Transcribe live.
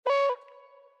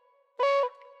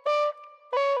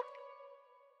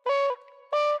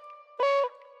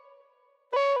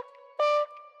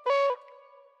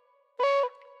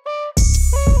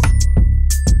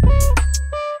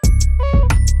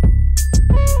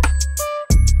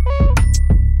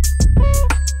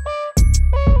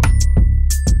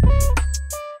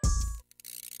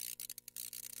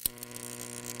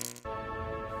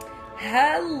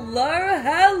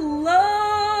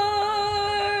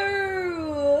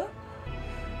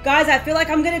Guys, I feel like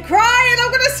I'm gonna cry and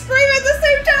I'm gonna scream at the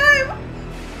same time!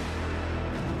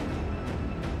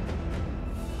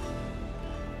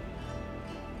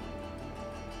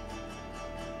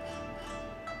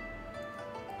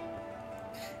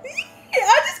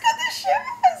 I just got the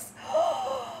shivers!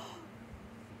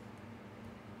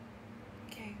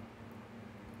 Okay.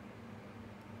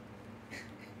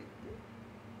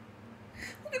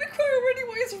 I'm gonna cry already,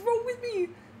 what is wrong with me?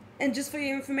 And just for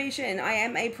your information, I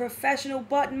am a professional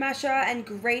button masher and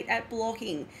great at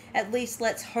blocking. At least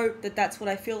let's hope that that's what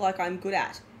I feel like I'm good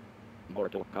at.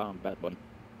 Mortal Kombat button.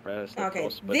 Press the Okay,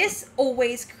 cross button. this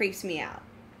always creeps me out.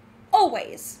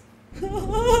 Always.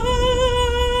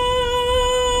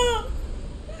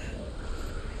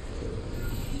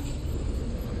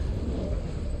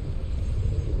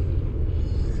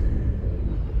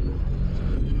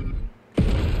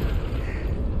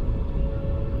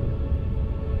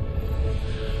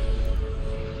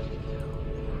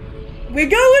 We're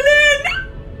going in!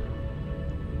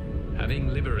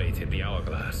 Having liberated the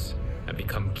hourglass and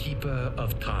become keeper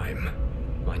of time,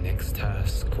 my next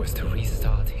task was to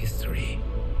restart history.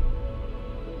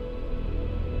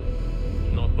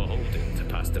 Not beholden to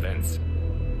past events,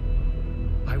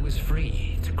 I was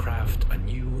free to craft a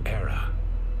new era.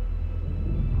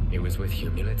 It was with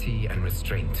humility and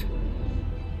restraint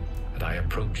that I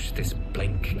approached this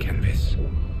blank canvas.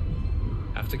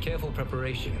 After careful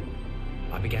preparation,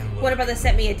 I began work. Warner Brothers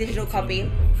sent me a digital copy.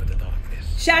 Over the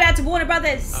darkness. Shout out to Warner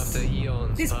Brothers. After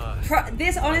eons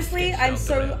This honestly, I'm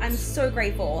so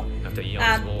grateful. After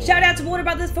eons Shout out to Warner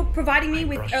Brothers for providing me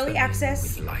with early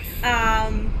access. with life.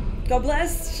 God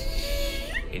bless.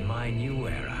 In my new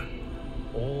era,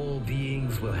 all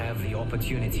beings will have the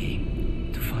opportunity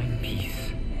to find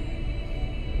peace.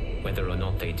 Whether or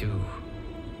not they do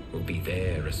will be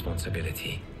their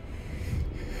responsibility.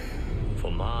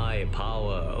 For my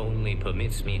power only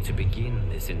permits me to begin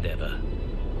this endeavor.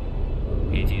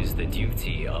 It is the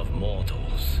duty of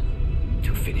mortals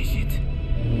to finish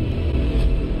it.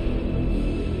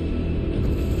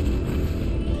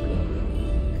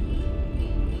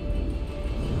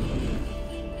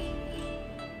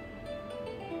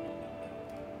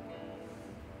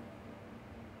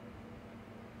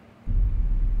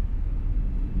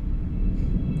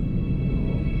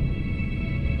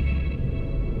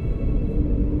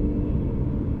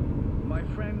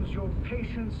 Your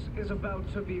patience is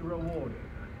about to be rewarded,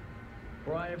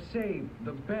 for I have saved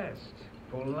the best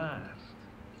for last.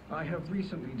 I have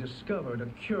recently discovered a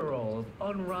cure-all of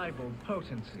unrivaled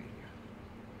potency.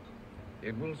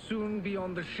 It will soon be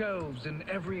on the shelves in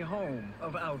every home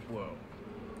of Outworld.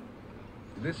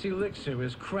 This elixir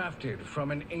is crafted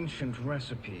from an ancient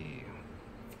recipe.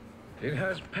 It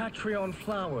has Patreon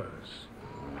flowers,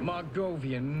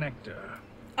 Margovian nectar,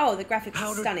 Oh, the graphics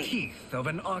are powdered stunning. teeth of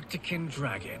an Arctican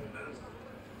dragon.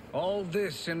 All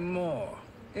this and more,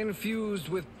 infused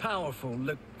with powerful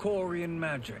Lycorian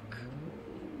magic.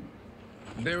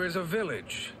 There is a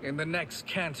village in the next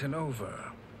canton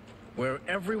over, where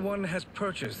everyone has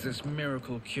purchased this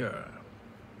miracle cure.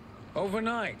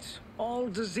 Overnight, all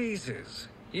diseases,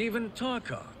 even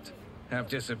Tarkat, have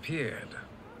disappeared.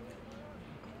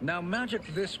 Now,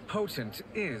 magic this potent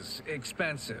is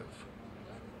expensive.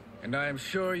 And I am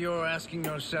sure you're asking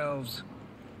yourselves,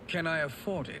 can I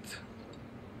afford it?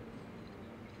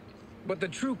 But the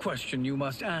true question you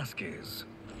must ask is,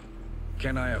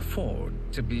 can I afford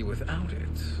to be without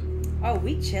it? Oh,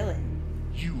 we chillin'.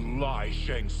 You lie,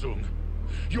 Shang Tsung.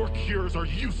 Your cures are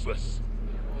useless.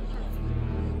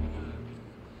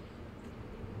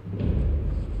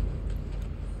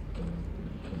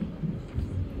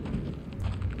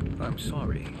 I'm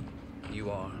sorry.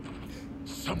 You are?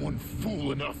 Someone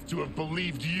fool enough to have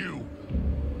believed you.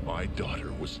 My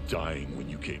daughter was dying when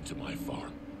you came to my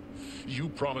farm. You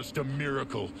promised a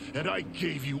miracle, and I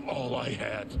gave you all I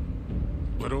had.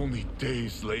 But only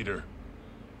days later,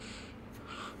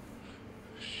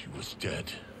 she was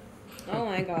dead. Oh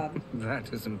my god.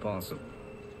 That is impossible.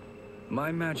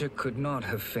 My magic could not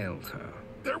have failed her.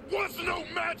 There was no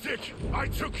magic! I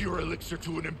took your elixir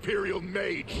to an Imperial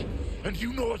mage, and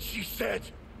you know what she said?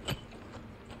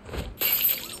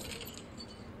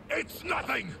 It's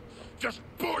nothing! Just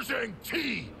bourgeois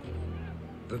tea!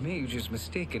 The mage is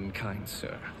mistaken, kind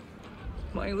sir.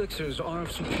 My elixirs are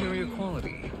of superior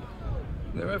quality.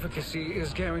 Their efficacy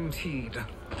is guaranteed.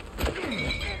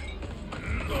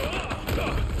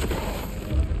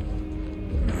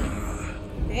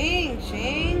 Dang,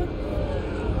 Shane.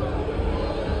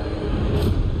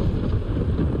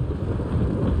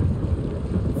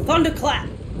 Thunderclap.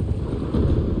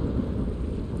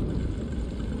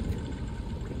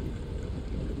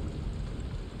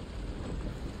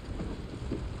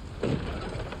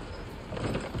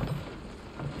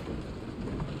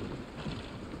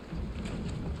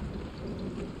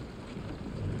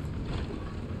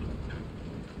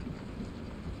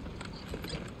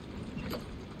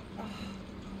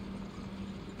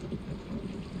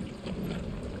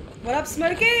 What up,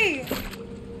 Smokey?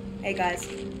 Hey guys.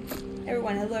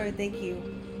 Everyone, hello, thank you.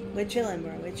 We're chilling,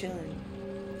 bro. We're chilling.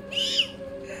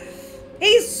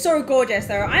 He's so gorgeous,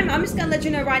 though. I'm just gonna let you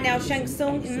know right now, Shang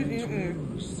Tsung.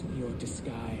 Lose your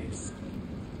disguise.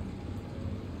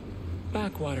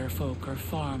 Backwater folk are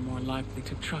far more likely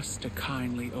to trust a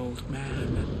kindly old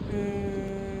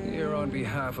man. You're on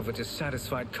behalf of a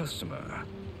dissatisfied customer.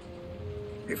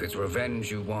 If it's revenge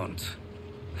you want,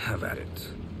 have at it.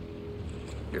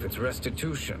 If it's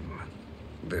restitution,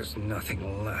 there's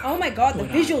nothing left. Oh my god, the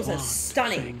What visuals I are want,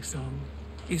 stunning. Shang Tsung,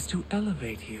 is to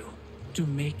elevate you, to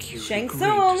make you Shang the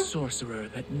Tsung. great sorcerer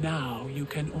that now you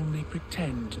can only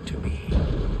pretend to be.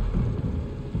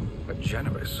 A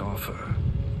generous offer.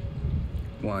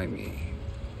 Why me?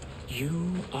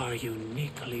 You are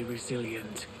uniquely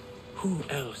resilient. Who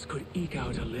else could eke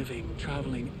out a living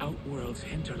traveling Outworld's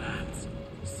hinterlands,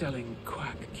 selling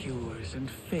quack cures and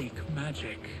fake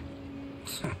magic?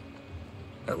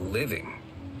 A living?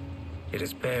 It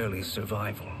is barely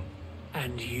survival.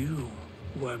 And you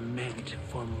were meant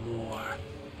for more.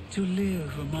 To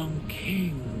live among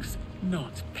kings,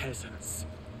 not peasants.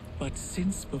 But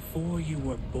since before you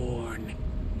were born,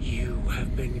 you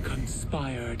have been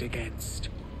conspired against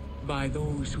by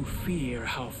those who fear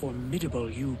how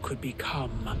formidable you could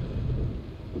become.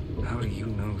 How do you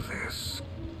know this?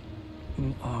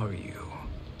 Who are you?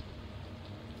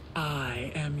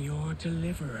 I am your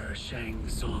deliverer, Shang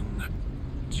Tsung.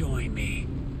 Join me,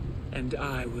 and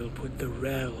I will put the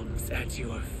realms at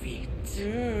your feet.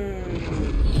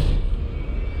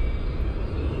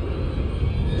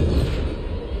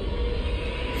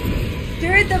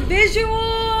 Dude, the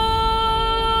visuals!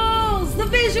 The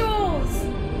visuals!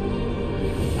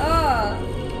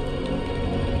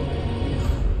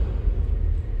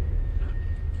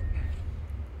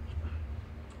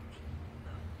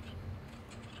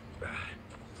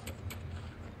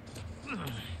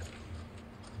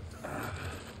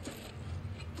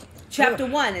 Chapter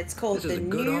 1, it's called This is The a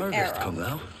good New harvest, Era.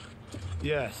 Kombat.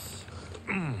 Yes.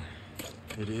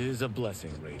 It is a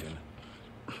blessing, Raiden.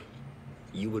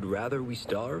 You would rather we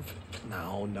starve?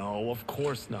 No, of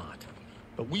course not.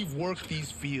 But we've worked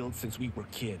these fields since we were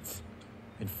kids.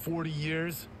 In 40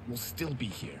 years, we'll still be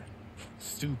here.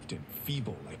 Stooped and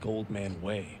feeble like Old Man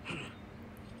Wei.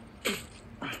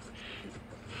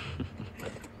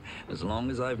 As long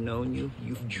as I've known you,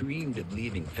 you've dreamed of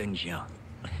leaving Fengjiang.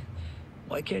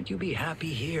 Why can't you be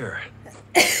happy here?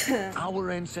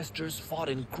 Our ancestors fought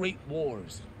in great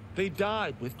wars. They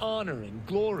died with honor and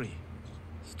glory.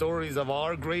 Stories of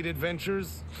our great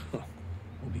adventures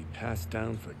will be passed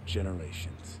down for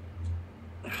generations.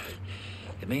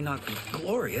 It may not be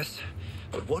glorious,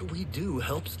 but what we do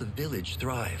helps the village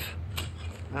thrive.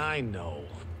 I know.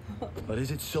 But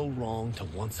is it so wrong to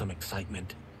want some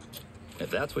excitement? If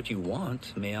that's what you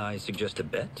want, may I suggest a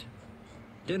bet?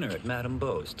 Dinner at Madame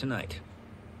Beau's tonight.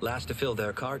 Last to fill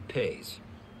their cart pays.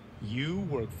 You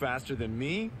work faster than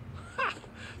me? Ha!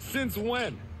 Since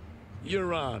when?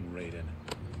 You're on, Raiden.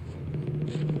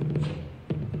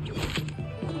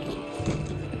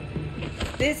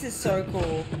 This is so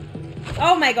cool.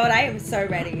 Oh my god, I am so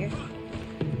ready.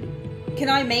 Can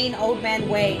I main Old Man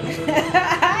Wei?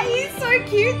 He's so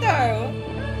cute though.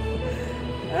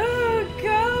 Oh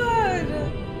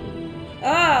god.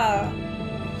 Ah.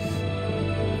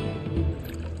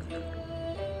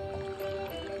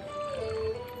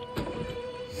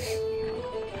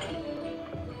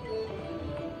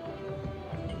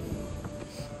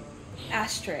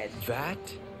 Astrid. That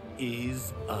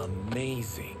is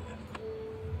amazing.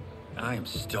 I am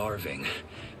starving.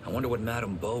 I wonder what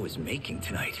Madame Beau is making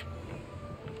tonight.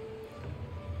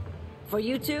 For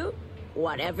you two,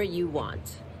 whatever you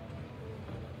want.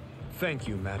 Thank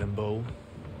you, Madame Beau.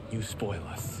 You spoil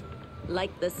us.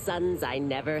 Like the sons I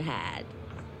never had.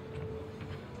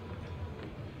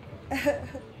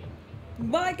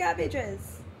 My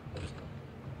cabbages.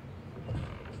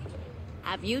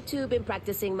 Have you two been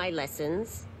practicing my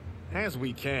lessons? As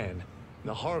we can.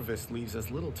 The harvest leaves us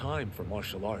little time for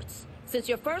martial arts. Since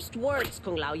your first words,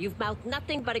 Kung Lao, you've mouthed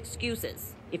nothing but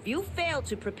excuses. If you fail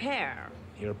to prepare...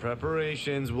 Your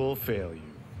preparations will fail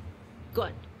you.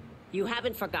 Good. You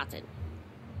haven't forgotten.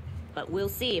 But we'll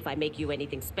see if I make you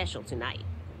anything special tonight.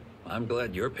 I'm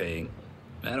glad you're paying.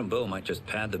 Madame Beau might just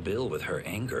pad the bill with her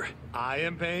anger. I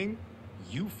am paying?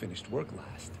 You finished work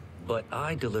last. But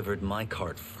I delivered my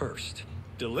cart first.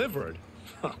 Delivered?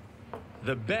 Huh.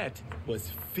 The bet was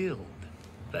filled.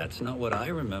 That's not what I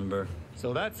remember.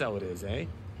 So that's how it is, eh?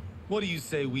 What do you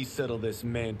say we settle this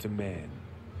man to man?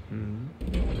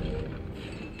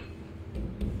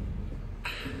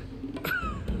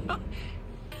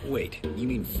 Wait, you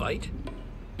mean fight?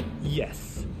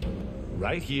 Yes.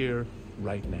 Right here,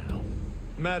 right now.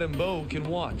 Madame Bo can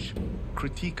watch,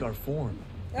 critique our form.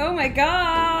 Oh my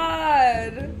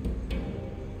god!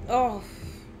 Oh.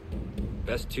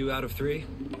 Best 2 out of 3?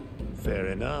 Fair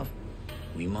enough.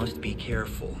 We must be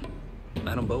careful.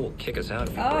 Madame Bo will kick us out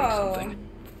if we break something.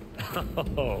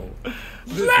 Oh,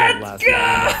 this Let's won't last go! long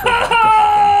enough for that to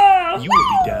happen. You will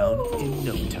be down in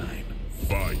no time.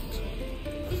 Fight.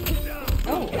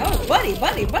 Oh,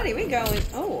 buddy, we going.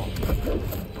 Oh.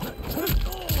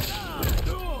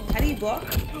 How do you block?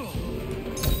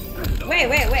 Wait,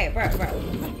 bro.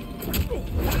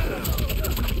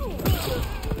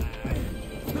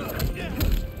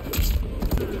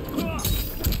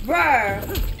 Bro.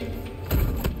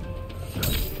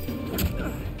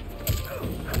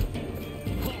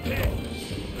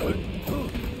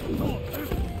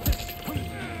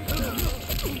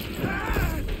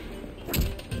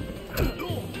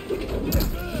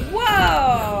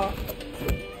 Whoa!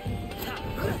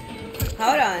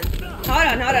 Hold on.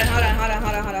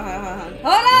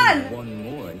 One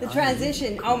more. The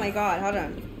transition. Oh my god, hold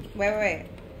on. Wait.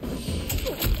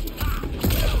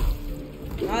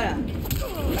 Hold on.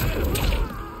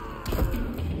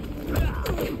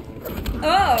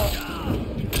 Oh!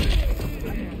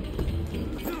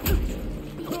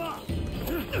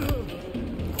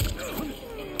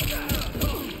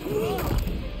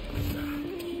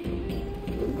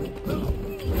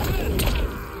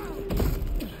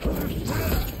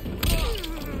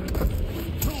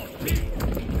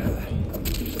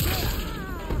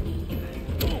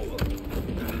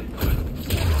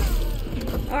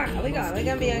 Alright, we're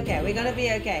gonna be okay. We're gonna be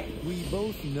okay. We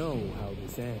both know how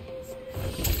this ends.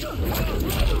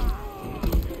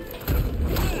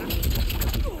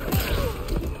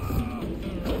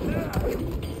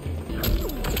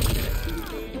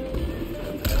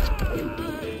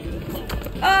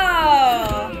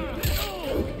 Oh!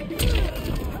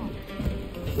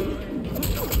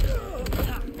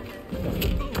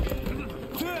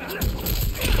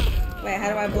 Wait, how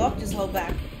do I block? Just hold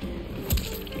back.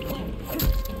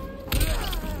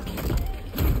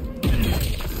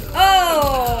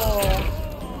 Oh!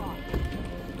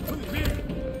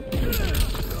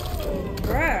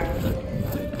 Bruh.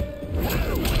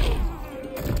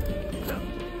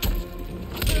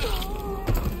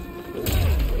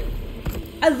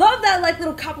 I love that like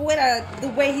little capoeira, the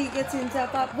way he gets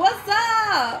himself up. What's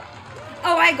up?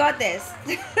 Oh, I got this.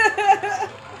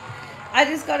 I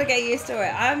just gotta get used to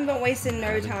it. I'm not wasting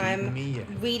no time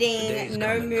reading,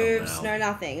 no moves, no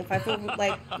nothing. If I feel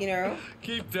like, you know,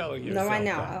 Keep telling yourself not right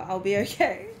now, that. I'll be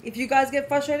okay. If you guys get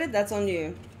frustrated, that's on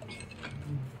you.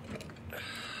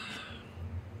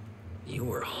 You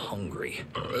were hungry.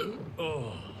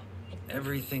 Oh,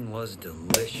 everything was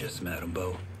delicious, Madame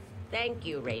Bo. Thank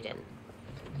you, Raiden.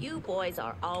 You boys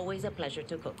are always a pleasure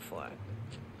to cook for.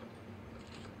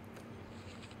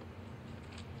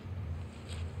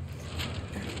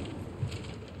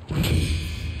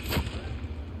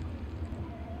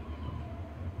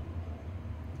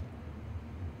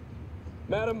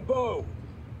 Madame Bo,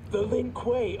 the Lin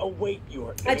Kuei await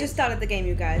your I just started the game,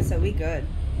 you guys, so we good.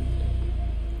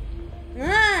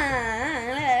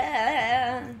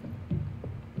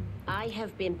 I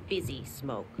have been busy,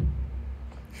 Smoke.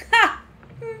 Ha!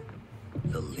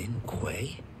 The Lin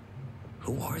Kuei?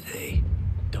 Who are they?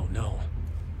 Don't know,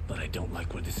 but I don't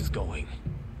like where this is going.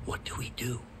 What do we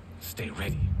do? Stay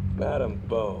ready. Madame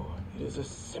Bo, it is a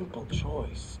simple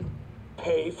choice.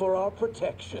 Pay for our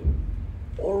protection,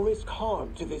 or risk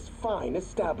harm to this fine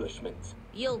establishment.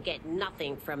 You'll get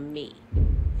nothing from me.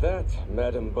 That,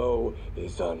 Madame Bo,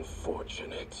 is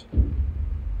unfortunate.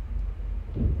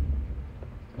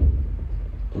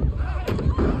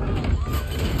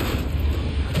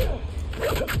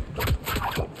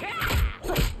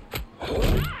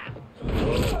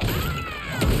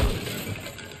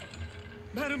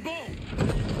 Madame Bo!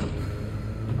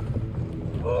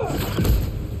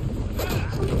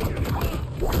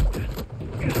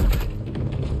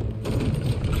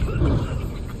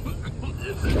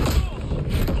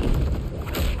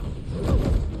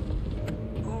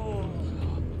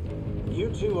 You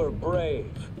two are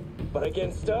brave, but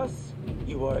against us,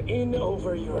 you are in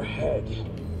over your head.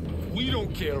 We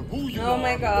don't care who you Oh are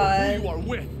my or God. who you are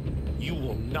with. You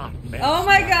will not mess. Oh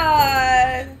my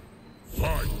god!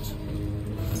 Fight.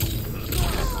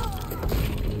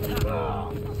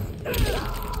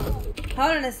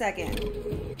 Hold on a second.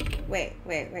 Wait.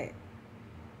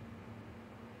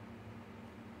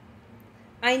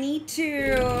 I need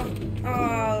to...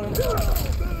 Oh,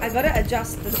 I gotta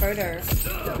adjust the photo.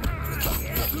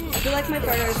 I feel like my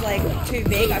photo is like too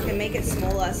big. I can make it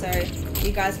smaller, so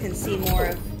you guys can see more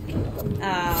of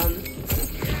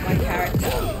my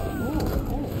character.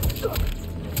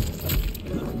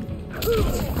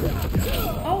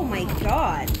 Oh my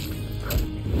god.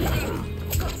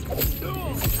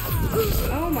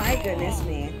 Oh my goodness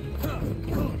me.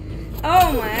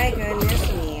 Oh my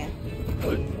goodness me.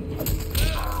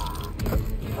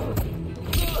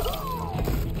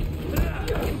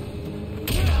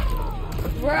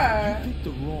 Bruh. You picked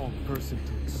the wrong person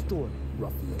to extort,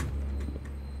 ruffian.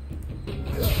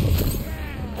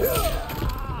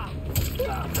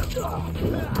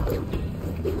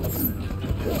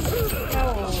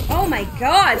 Oh my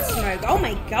god, Smoke. Oh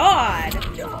my god.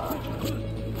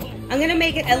 I'm gonna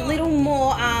make it a little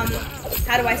more,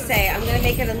 how do I say it? I'm gonna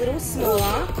make it a little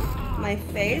smaller. My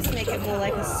face, make it more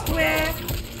like a square.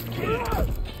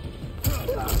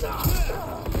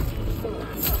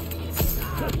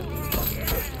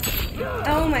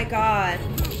 Oh my god.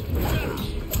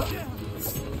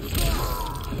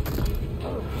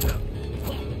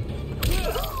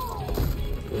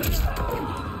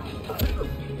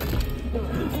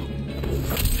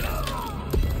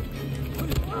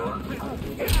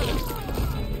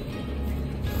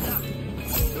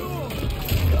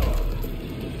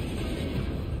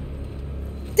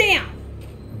 Damn!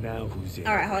 Now who's in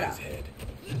Alright, hold his up. head?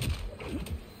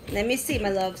 Let me see, my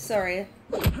love. Sorry.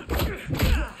 I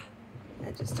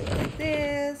just do it like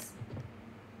this.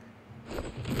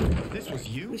 This was We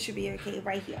you? should be okay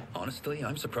right here. Honestly,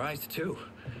 I'm surprised too.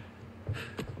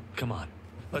 Come on,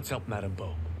 let's help Madame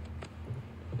Beau.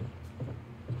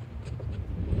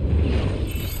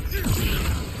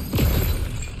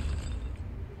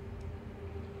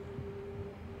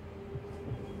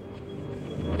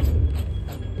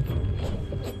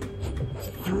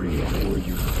 Freeze where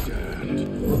you stand.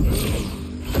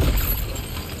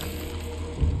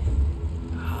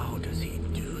 How does he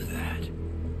do that?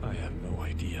 I have no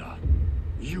idea.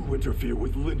 You interfere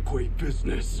with Lin Kuei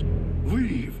business.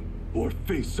 Leave or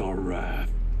face our wrath.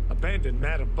 Abandon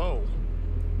Madame Beau.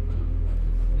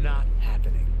 Not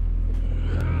happening.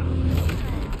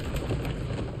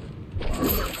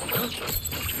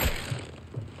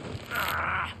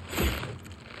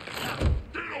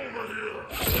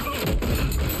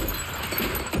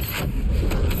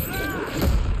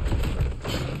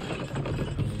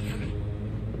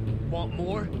 Want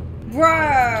more?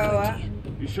 Bro!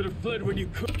 You should have fled when you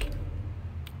could.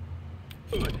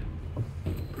 Good.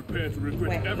 Prepare to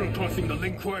regret ever crossing the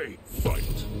Lin Kuei.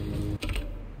 Fight.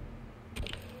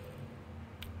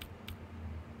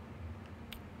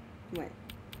 Wait.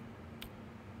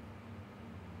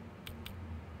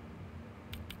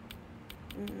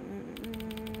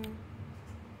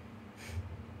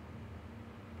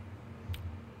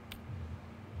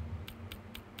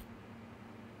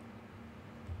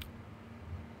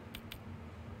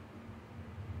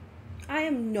 I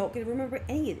am not going to remember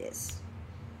any of this.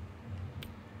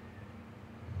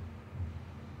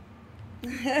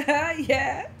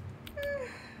 Yeah.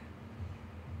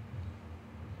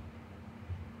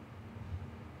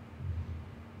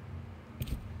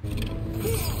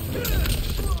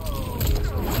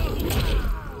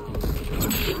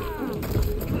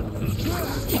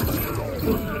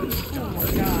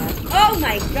 Oh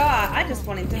my god, I just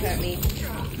want him to hurt me.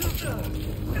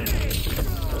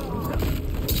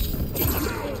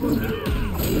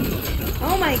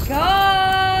 Oh my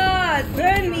god,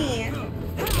 burn me.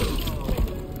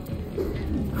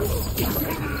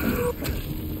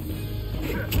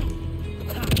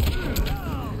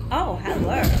 Oh,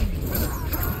 hello.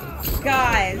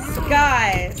 Guys.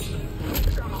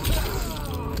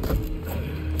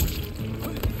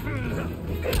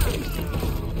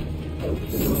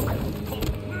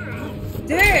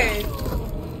 Dude.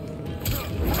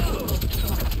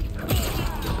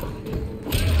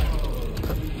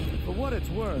 For what it's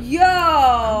worth. Yo.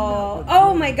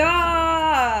 Oh my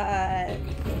god.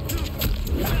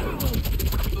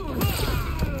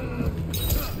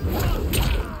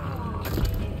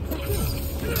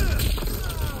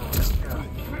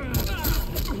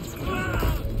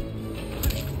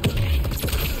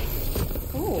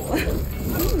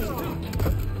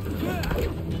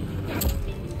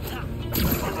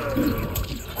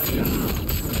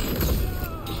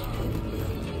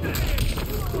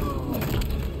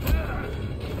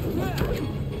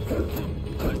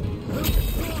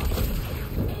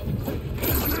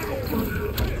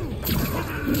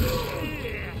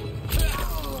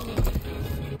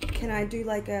 Can I do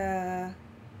like a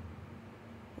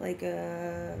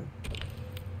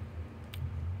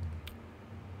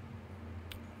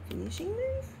finishing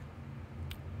move?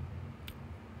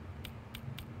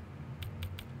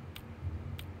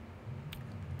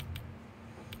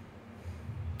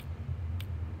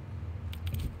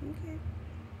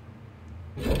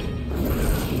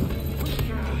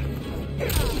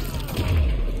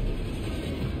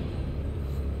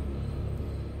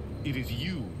 It is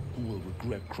you who will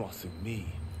regret crossing me.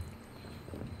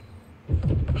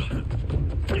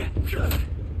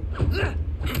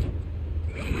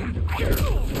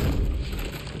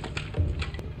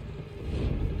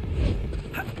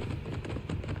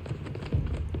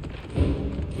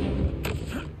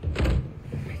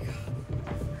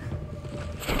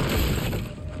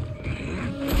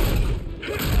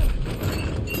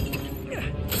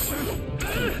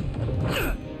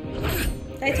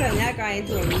 They turned that guy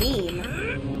into a meme.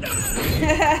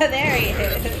 There he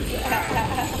is.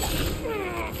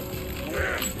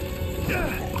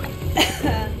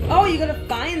 Oh, you gotta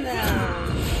find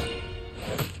them.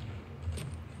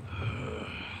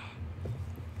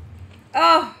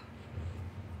 Oh.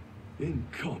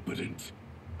 Incompetent.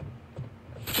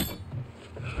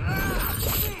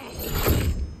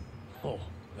 Oh,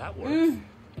 that works.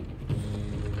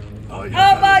 Oh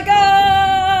my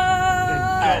god!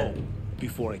 Then go,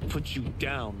 before I put you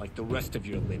down like the rest of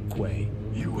your Lin Kuei.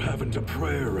 You haven't a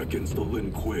prayer against the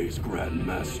Lin Kuei's Grand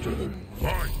Master.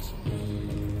 Fight!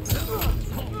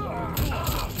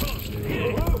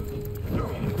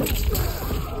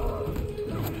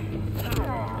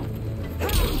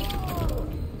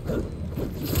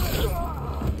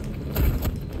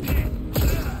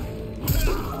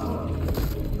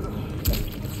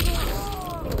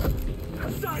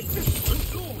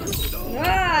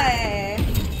 Why?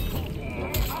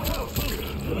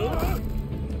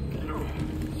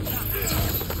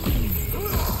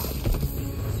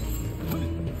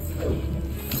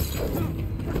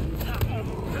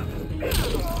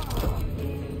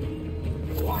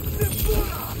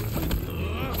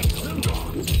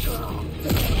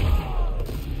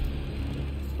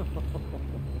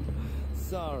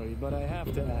 Sorry, but I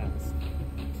have to ask.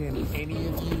 Can any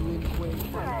of you Lin Kuei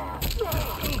fight?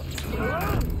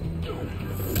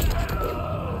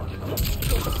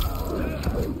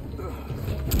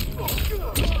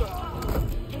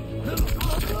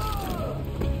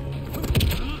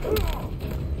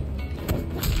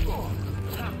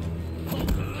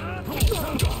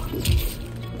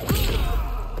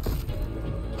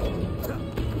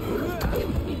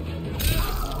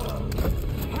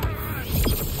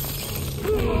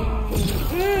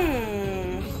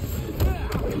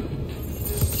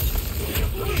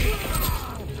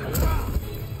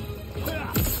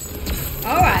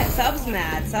 Alright, sub's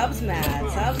mad, sub's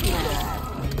mad, sub's mad.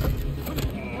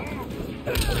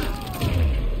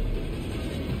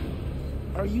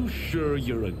 Are you sure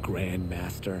you're a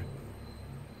Grandmaster?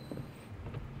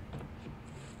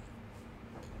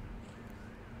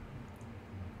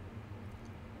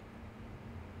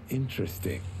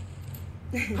 Interesting.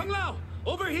 Kung Lao,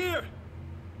 over here!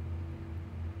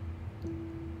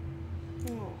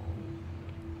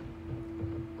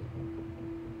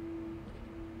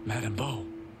 Madame Bo.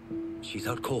 She's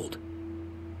out cold.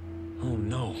 Oh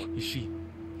no, is she?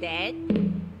 Dead?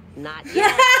 Not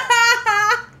yet.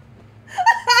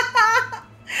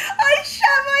 I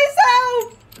shot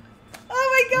myself! Oh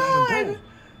my Madame god!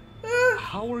 Bo,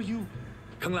 how are you?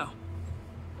 Kung Lao.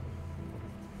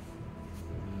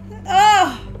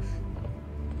 Oh!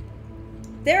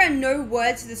 There are no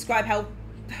words to describe how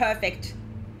perfect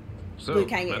So, Liu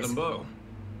Kang is. Madame Bo,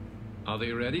 are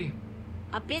they ready?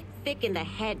 A bit thick in the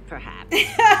head, perhaps.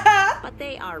 But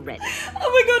they are ready. Oh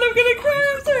my god, I'm gonna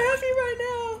cry. I'm so happy right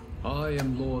I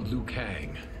am Lord Liu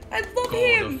Kang, now. I love God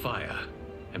him. of Fire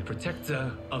and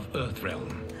Protector of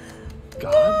Earthrealm.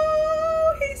 God?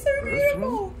 Oh, he's so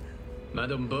beautiful.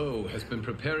 Madame Bo has been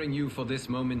preparing you for this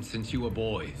moment since you were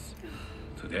boys.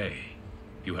 Today,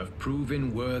 you have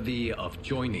proven worthy of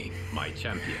joining my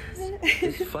champions.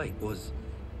 This fight was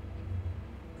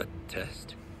a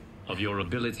test. Of your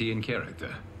ability and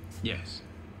character, yes.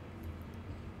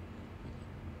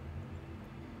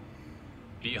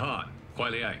 Ihan,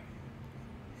 Kuai Liang.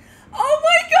 Oh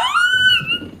my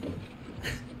god!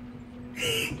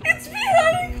 It's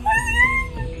behind me.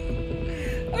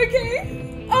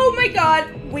 Okay. Oh my god,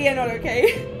 we are not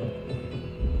okay.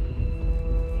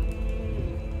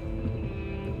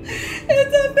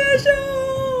 It's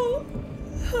official!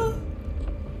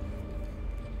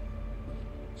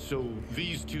 So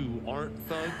these two aren't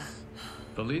thugs?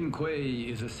 The Lin Kuei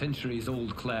is a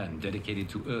centuries-old clan dedicated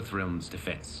to Earthrealm's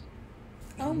defense.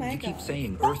 Oh my You god. keep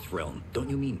saying Earthrealm. Don't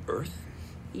you mean Earth?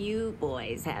 You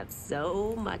boys have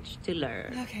so much to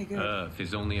learn. Okay, good. Earth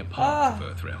is only a part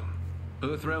of Earthrealm.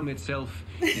 Earthrealm itself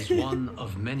is one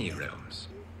of many realms.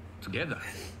 Together,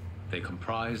 they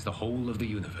comprise the whole of the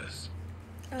universe.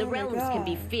 The Oh my realms can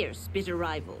be God. fierce, bitter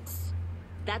rivals.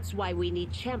 That's why we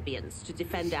need champions to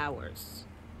defend ours.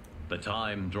 The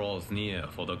time draws near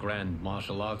for the grand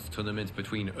martial arts tournament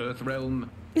between Earthrealm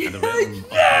and the realm of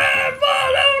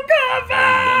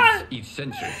Earthrealm. Once each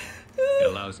century, it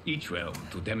allows each realm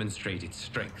to demonstrate its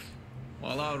strength.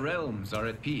 While our realms are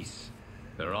at peace,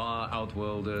 there are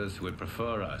Outworlders who would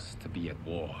prefer us to be at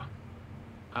war.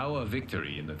 Our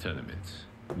victory in the tournament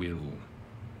will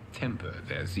temper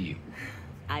their zeal.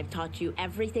 I've taught you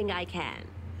everything I can.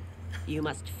 You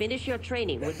must finish your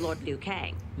training with Lord Liu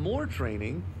Kang. More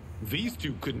training? These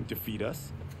two couldn't defeat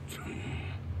us.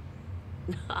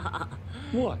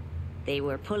 What? They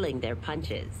were pulling their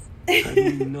punches. Had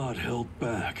you not held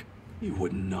back, you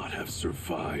would not have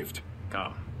survived.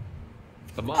 Come.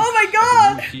 The Oh my monks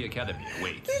God! at the Wu Xi Academy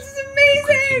await This is to amazing!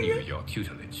 continue your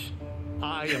tutelage.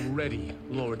 I am ready,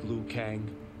 Lord Liu Kang.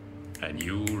 And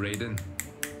you, Raiden?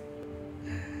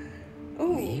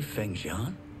 Ooh. Me, Feng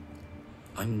Jian?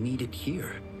 I'm needed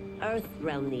here.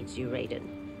 Earthrealm needs you,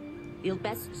 Raiden. You'll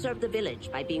best serve the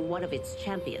village by being one of its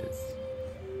champions.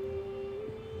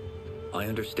 I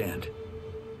understand.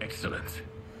 Excellent.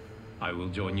 I will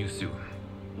join you soon.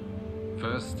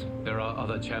 First, there are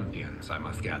other champions I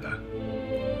must gather.